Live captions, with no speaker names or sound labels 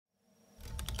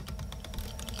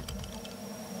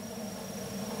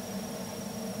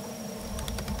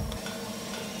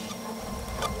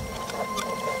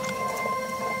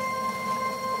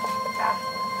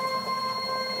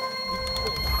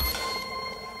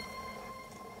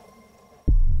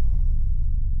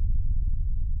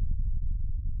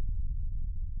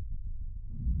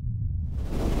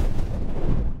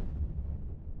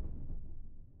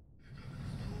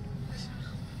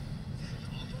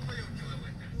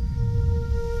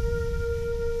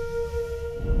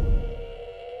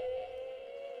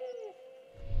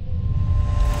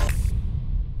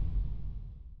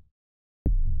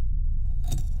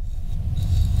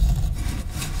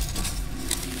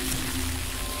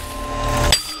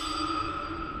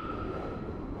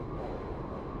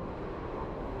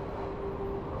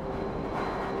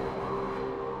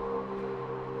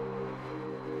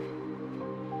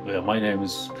My name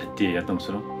is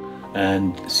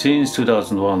and since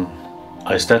 2001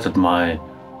 I started my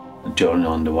journey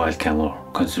on the wild camel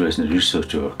conservation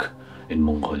research work in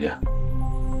Mongolia.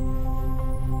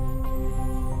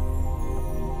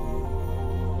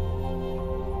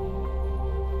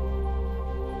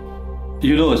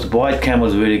 You know, the wild camel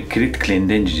is a very critically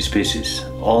endangered species.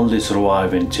 Only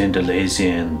survive in Central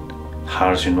Asian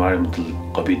harsh environmental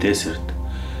Gobi Desert,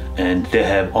 and they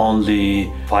have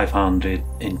only 500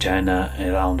 in China,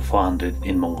 around 400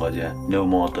 in Mongolia, no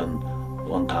more than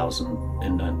 1,000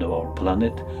 in our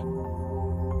planet.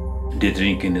 They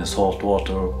drink in the salt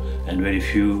water and very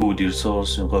few food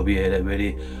resources. In Gobi had a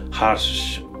very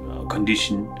harsh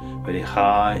condition, very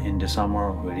high in the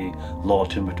summer, very low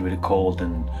temperature, very cold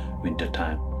in winter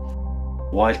time.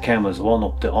 Wild camel is one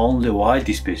of the only wild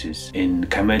species in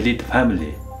camelid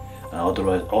family.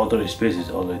 Otherwise, other species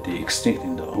already extinct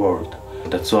in the world.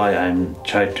 That's why I'm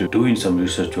trying to doing some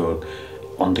research work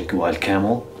on the wild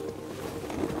camel.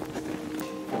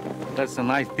 That's a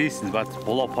nice piece, but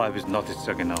bolo pipe is not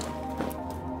strong enough.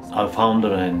 I'm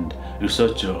founder and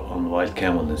researcher on wild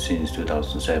camel since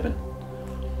 2007.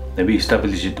 And we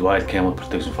established the Wild Camel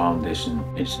Protection Foundation.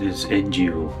 It's this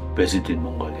NGO based in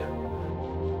Mongolia.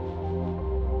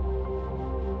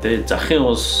 The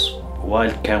Camels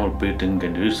Wild Camel Breeding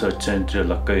and Research Center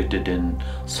located in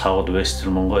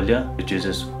southwestern Mongolia, which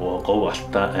is Gobi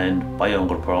Alta and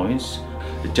Bayangol province.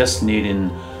 Just near in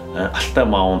Alta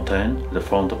mountain, the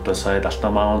front of the side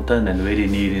Alta mountain, and very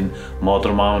near in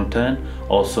Mother mountain,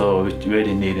 also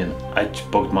very near in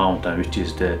Ajbog mountain, which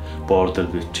is the border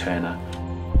with China.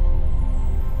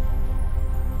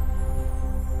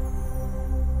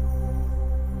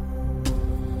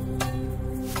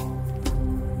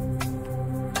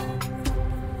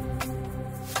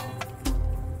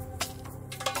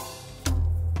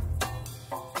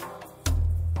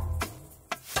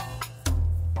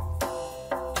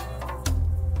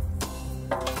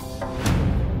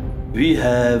 We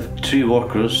have 3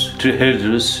 workers, 3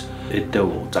 herders at the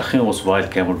Camels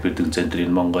Wild Camel Breeding Center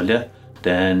in Mongolia.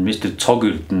 Then Mr.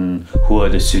 Chogurten, who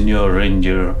is the senior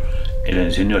ranger and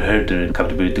a senior herder in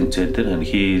Camel Breeding Center, and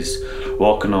he is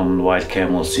working on wild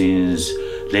camels since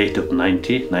late of around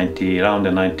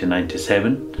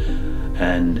 1997.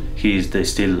 And he is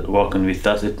still working with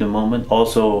us at the moment.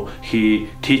 Also, he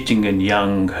teaching in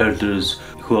young herders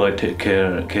who are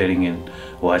caring in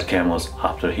wild camels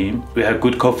after him. We have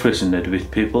good cooperation with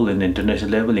people in the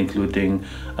international level, including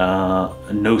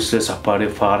Nose Safari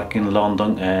Park in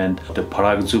London and the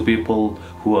Parag Zoo people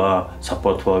who are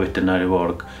support for veterinary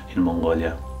work in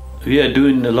Mongolia. We are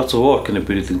doing lots of work in the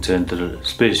breeding center,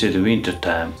 especially the winter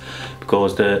time,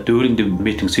 because during the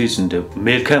mating season, the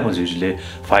male camels usually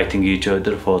fighting each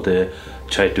other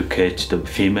try to catch the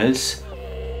females.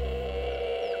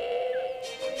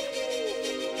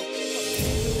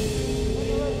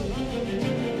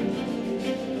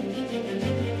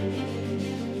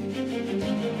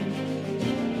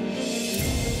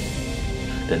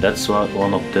 That's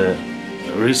one of the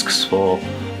risks for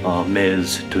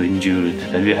males to injure it,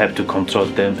 and we have to control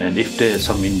them. And if there's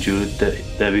some injured,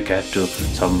 then we have to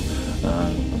some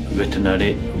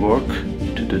veterinary work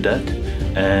to do that.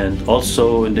 And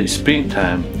also in the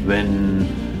springtime, when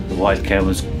wild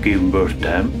camels give birth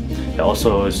time,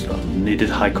 also is needed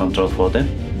high control for them,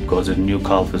 because the new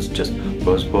calf is just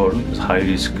was born. It's high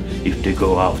risk if they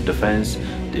go off the fence.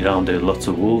 Around there are lots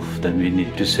of wolf, then we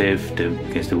need to save them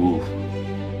against the wolf.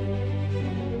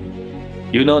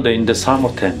 You know that in the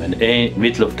summertime and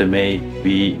middle of the May,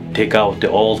 we take out the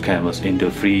old camels into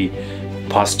free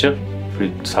pasture,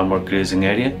 free summer grazing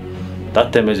area.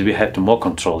 That time is we have to more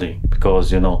controlling,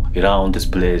 because you know around this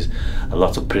place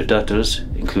lots of predators,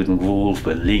 including wolf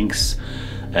and lynx,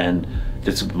 and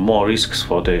there's more risks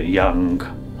for the young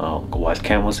wild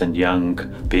camels and young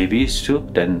babies too.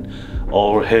 Then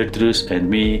our herders and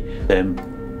me, them,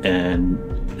 and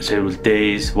several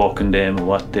days walking them,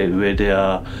 where they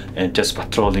are, and just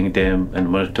patrolling them and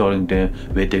monitoring them,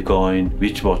 where they're going,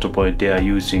 which water point they are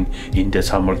using in the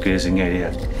summer grazing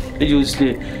area.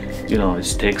 Usually, you know,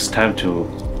 it takes time to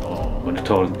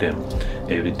monitor them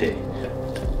every day.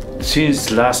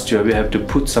 Since last year, we have to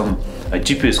put some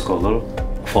GPS collar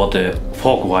for the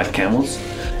folk wild camels.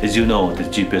 As you know, the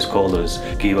GPS collars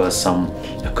give us some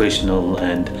occasional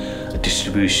and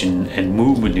distribution and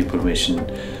movement information.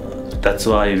 That's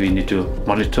why we need to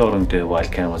monitor the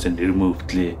wild camels and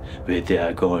remotely where they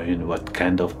are going, what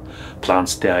kind of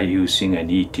plants they are using and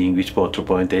eating, which water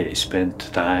point they spend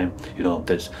time. You know,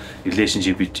 there's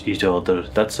relationship with each other.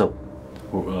 That's a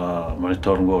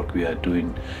monitoring work we are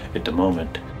doing at the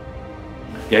moment.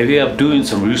 Yeah, we are doing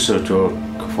some research work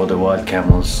for the wild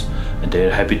camels and their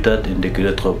habitat in the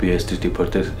Greater Gobi Desert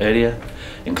protected area,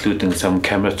 including some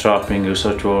camera trapping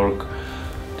research work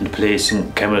and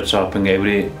placing camera trapping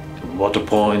every water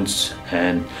points.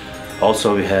 And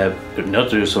also we have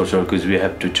another research work because we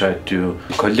have to try to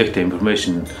collect the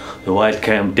information. The wild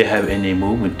camel, they have any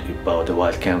movement about the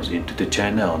wild camels into the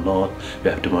China or not. We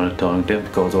have to monitor them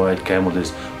because the wild camel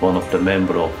is one of the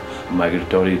member of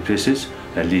migratory species,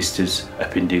 at least is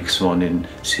Appendix 1 in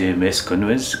CMS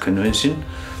convention.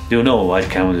 You know, wild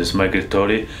camel is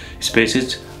migratory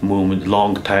species, movement,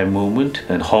 long time movement,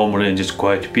 and home range is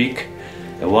quite big.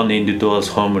 One individual's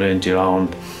home range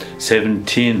around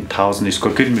 17,000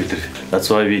 square kilometers. That's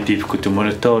why we difficult to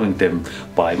monitoring them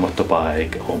by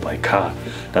motorbike or by car.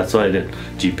 That's why the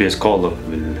GPS collar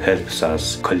will help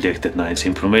us collect the nice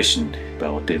information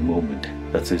about their movement.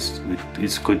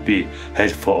 It could be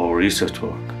helpful for our research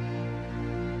work.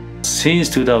 Since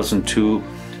 2002,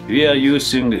 we are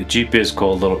using the GPS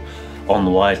collar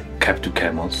on wild captive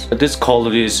camels. This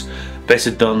collar is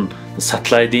based on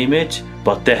satellite image,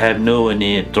 but they have no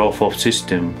any drop-off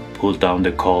system pull down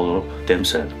the collar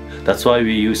themselves. That's why we're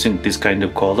using this kind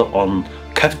of collar on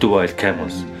captive wild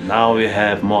camels. Now we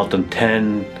have more than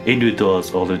 10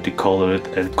 individuals already collared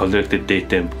and collected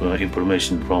data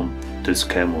information from these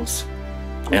camels.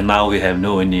 And now we have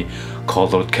no any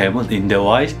collared camels in the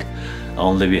wild.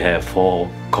 Only we have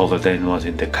 4 collared animals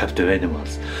in the captive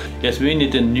animals. Yes, we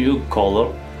need a new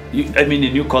collar. A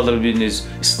new collar is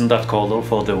standard collar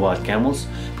for the wild camels,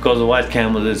 because the wild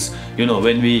camel is,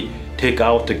 when we take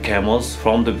out the camels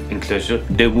from the enclosure,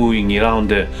 they're moving around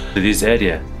this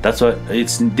area. That's why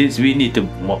we need to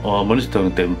monitor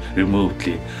them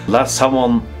remotely. Some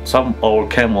of our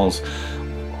camels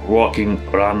walking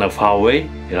around a far away,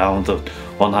 around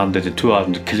 100 to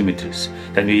 200 kilometers.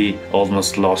 Then we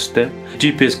almost lost them.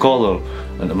 GPS collar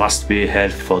must be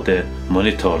helpful for the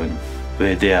monitoring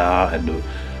where they are and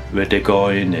where they're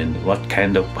going and what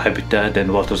kind of habitat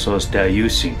and water source they are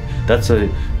using. That's a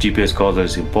GPS collar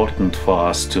is important for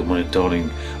us to monitoring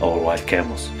our wild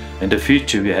camels. In the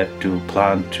future, we have to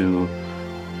plan to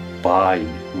buy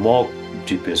more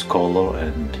GPS collar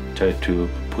and try to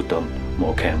put on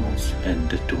more camels and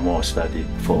do more study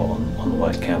on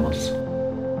wild camels.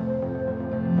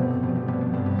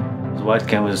 The wild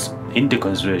camels in the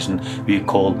conservation we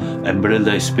call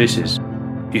umbrella species.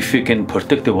 If we can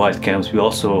protect the wild camels, we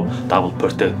also double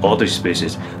protect other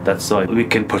species. That's why we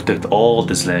can protect all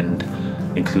this land,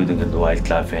 including the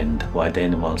wildlife and wild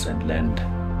animals and land.